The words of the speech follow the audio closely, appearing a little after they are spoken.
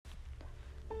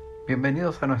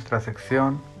Bienvenidos a nuestra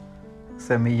sección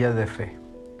Semillas de Fe.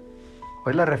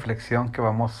 Hoy la reflexión que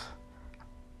vamos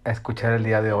a escuchar el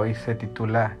día de hoy se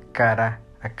titula Cara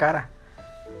a Cara.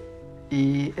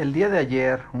 Y el día de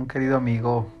ayer un querido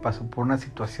amigo pasó por una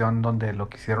situación donde lo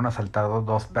quisieron asaltar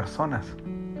dos personas.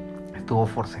 Estuvo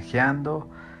forcejeando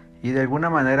y de alguna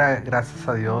manera, gracias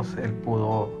a Dios, él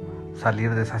pudo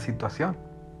salir de esa situación.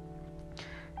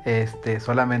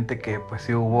 Solamente que pues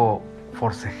sí hubo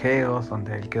forcejeos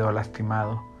donde él quedó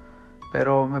lastimado.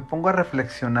 Pero me pongo a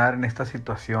reflexionar en esta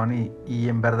situación y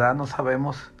en verdad no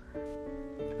sabemos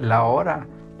la hora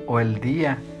o el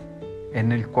día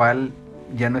en el cual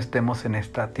ya no estemos en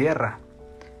esta tierra.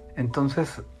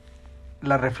 Entonces,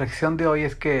 la reflexión de hoy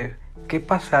es que, ¿qué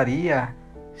pasaría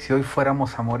si hoy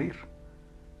fuéramos a morir?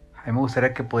 A mí me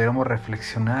gustaría que pudiéramos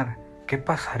reflexionar, ¿qué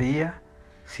pasaría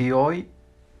si hoy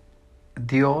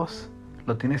Dios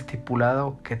lo tiene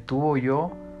estipulado que tú o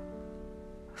yo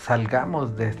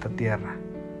salgamos de esta tierra,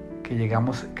 que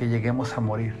lleguemos a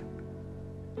morir?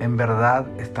 ¿En verdad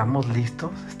estamos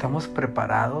listos? ¿Estamos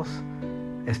preparados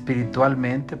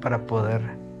espiritualmente para poder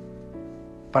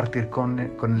partir con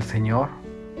el Señor?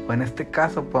 O en este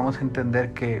caso podemos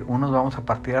entender que unos vamos a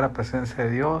partir a la presencia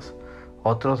de Dios,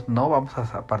 otros no vamos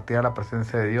a partir a la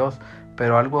presencia de Dios,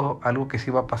 pero algo que sí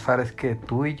va a pasar es que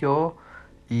tú y yo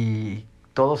y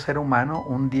todo ser humano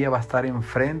un día va a estar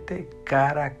enfrente,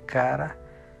 cara a cara,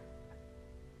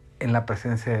 en la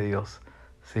presencia de Dios,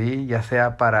 ¿sí? Ya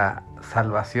sea para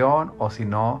salvación o si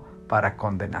no para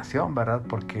condenación, ¿verdad?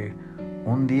 Porque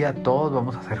un día todos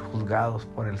vamos a ser juzgados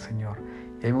por el Señor.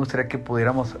 Y a mí me gustaría que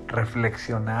pudiéramos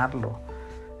reflexionarlo.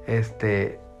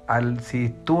 Si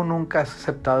tú nunca has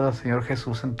aceptado al Señor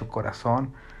Jesús en tu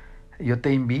corazón, yo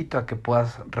te invito a que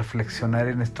puedas reflexionar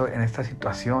en esta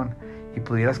situación y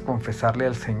pudieras confesarle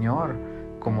al Señor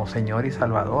como Señor y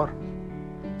Salvador.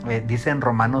 Dice en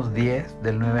Romanos 10,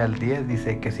 del 9 al 10,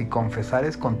 dice que si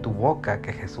confesares con tu boca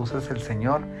que Jesús es el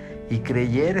Señor y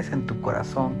creyeres en tu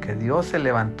corazón que Dios se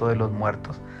levantó de los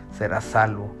muertos, serás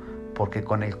salvo, porque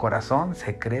con el corazón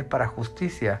se cree para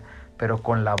justicia, pero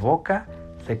con la boca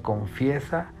se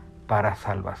confiesa para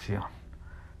salvación.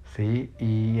 ¿Sí?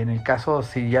 Y en el caso,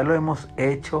 si ya lo hemos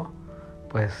hecho,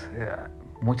 pues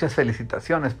muchas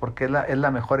felicitaciones, porque es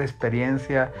la mejor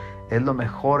experiencia, es lo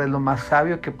mejor, es lo más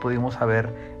sabio que pudimos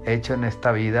haber hecho en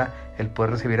esta vida, el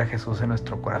poder recibir a Jesús en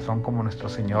nuestro corazón como nuestro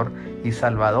Señor y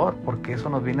Salvador, porque eso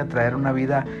nos viene a traer una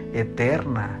vida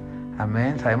eterna.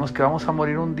 Amén. Sabemos que vamos a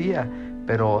morir un día,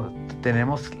 pero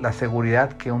tenemos la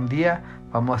seguridad que un día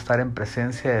vamos a estar en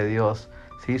presencia de Dios.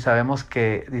 ¿Sí? Sabemos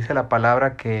que dice la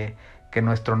palabra que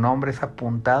nuestro nombre es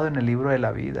apuntado en el libro de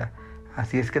la vida.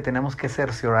 Así es que tenemos que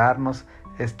cerciorarnos,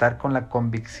 estar con la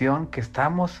convicción que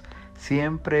estamos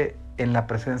siempre en la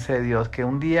presencia de Dios, que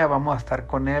un día vamos a estar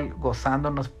con Él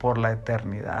gozándonos por la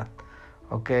eternidad.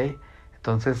 ¿Ok?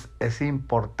 Entonces es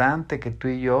importante que tú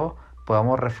y yo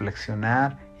podamos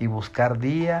reflexionar y buscar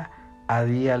día a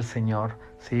día al Señor.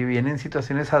 ¿Sí? Vienen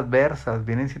situaciones adversas,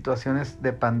 vienen situaciones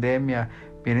de pandemia,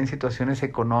 vienen situaciones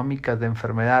económicas, de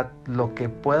enfermedad, lo que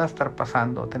pueda estar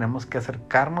pasando, tenemos que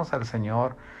acercarnos al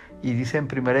Señor. Y dice en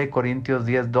 1 Corintios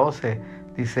 10:12,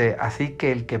 dice, así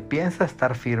que el que piensa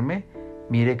estar firme,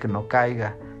 mire que no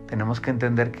caiga. Tenemos que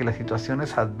entender que las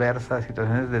situaciones adversas,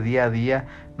 situaciones de día a día,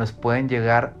 nos pueden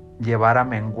llevar a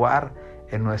menguar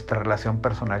en nuestra relación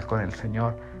personal con el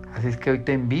Señor. Así es que hoy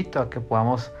te invito a que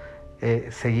podamos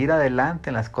seguir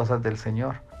adelante en las cosas del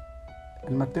Señor.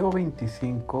 En Mateo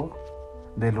 25,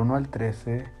 del 1 al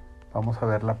 13, vamos a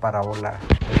ver la parábola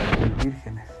de las 10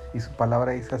 vírgenes. Y su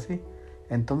palabra dice así: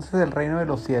 entonces el reino de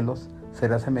los cielos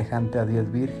será semejante a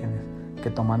 10 vírgenes, que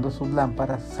tomando sus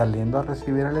lámparas, saliendo a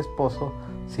recibir al esposo,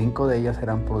 5 de ellas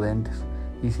eran prudentes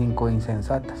y 5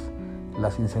 insensatas.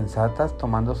 Las insensatas,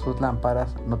 tomando sus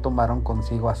lámparas, no tomaron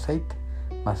consigo aceite,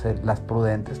 mas las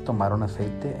prudentes tomaron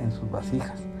aceite en sus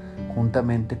vasijas,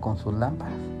 juntamente con sus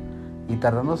lámparas. Y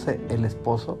tardándose el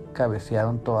esposo,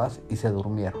 cabecearon todas y se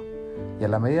durmieron. Y a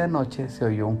la medianoche se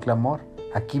oyó un clamor: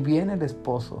 aquí viene el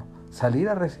esposo, salir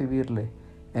a recibirle.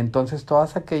 Entonces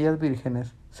todas aquellas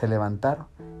vírgenes se levantaron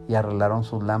y arreglaron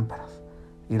sus lámparas.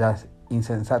 Y las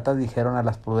insensatas dijeron a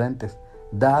las prudentes: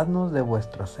 dadnos de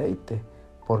vuestro aceite,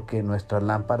 porque nuestras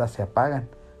lámparas se apagan.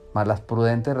 Mas las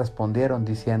prudentes respondieron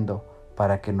diciendo: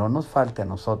 para que no nos falte a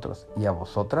nosotros y a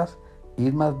vosotras,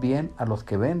 id más bien a los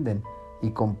que venden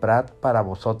y comprad para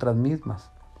vosotras mismas.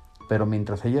 Pero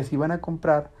mientras ellas iban a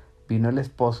comprar, vino el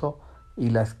esposo, y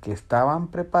las que estaban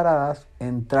preparadas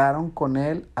entraron con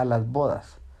él a las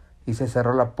bodas, y se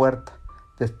cerró la puerta.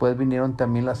 Después vinieron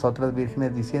también las otras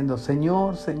vírgenes diciendo: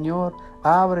 Señor, Señor,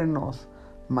 ábrenos.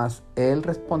 Mas él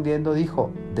respondiendo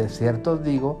dijo: de cierto os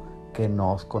digo que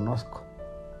no os conozco.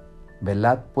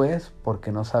 Velad pues,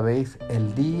 porque no sabéis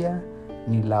el día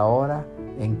ni la hora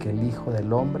en que el Hijo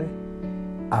del Hombre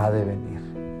ha de venir.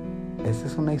 Esa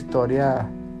es una historia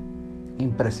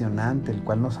impresionante, el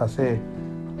cual nos hace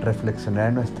reflexionar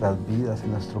en nuestras vidas,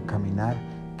 en nuestro caminar,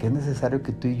 que es necesario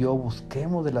que tú y yo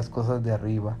busquemos de las cosas de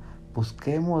arriba,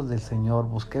 busquemos del Señor,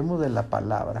 busquemos de la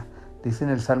palabra. Dice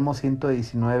en el Salmo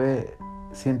 119,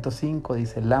 105,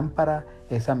 dice: lámpara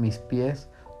es a mis pies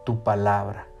tu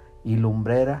palabra y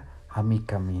lumbrera a mi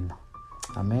camino.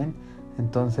 Amén.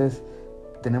 Entonces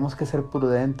tenemos que ser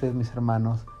prudentes, mis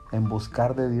hermanos, en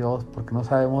buscar de Dios, porque no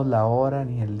sabemos la hora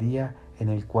ni el día en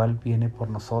el cual viene por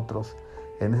nosotros.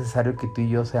 Es necesario que tú y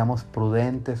yo seamos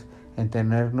prudentes en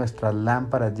tener nuestras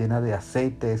lámparas llenas de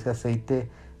aceite, ese aceite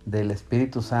del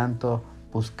Espíritu Santo,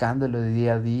 buscándolo de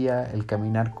día a día, el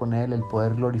caminar con Él, el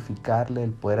poder glorificarle,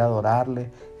 el poder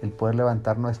adorarle, el poder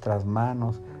levantar nuestras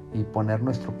manos y poner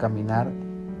nuestro caminar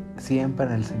siempre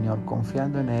en el Señor,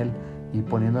 confiando en Él y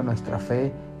poniendo nuestra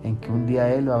fe en que un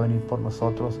día Él va a venir por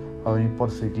nosotros, va a venir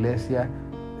por su iglesia,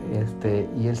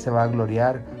 y Él se va a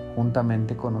gloriar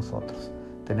juntamente con nosotros.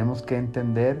 Tenemos que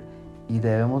entender y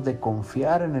debemos de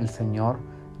confiar en el Señor,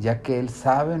 ya que Él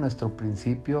sabe nuestro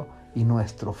principio y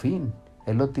nuestro fin.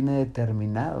 Él lo tiene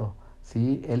determinado,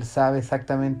 ¿sí? Él sabe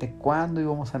exactamente cuándo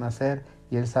íbamos a nacer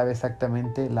y Él sabe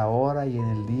exactamente la hora y en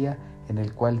el día en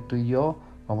el cual tú y yo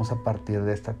vamos a partir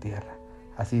de esta tierra.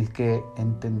 Así que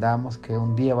entendamos que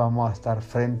un día vamos a estar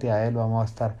frente a Él, vamos a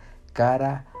estar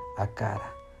cara a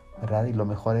cara, ¿verdad? Y lo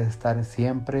mejor es estar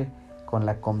siempre con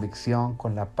la convicción,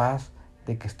 con la paz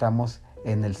de que estamos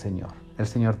en el Señor. El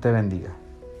Señor te bendiga.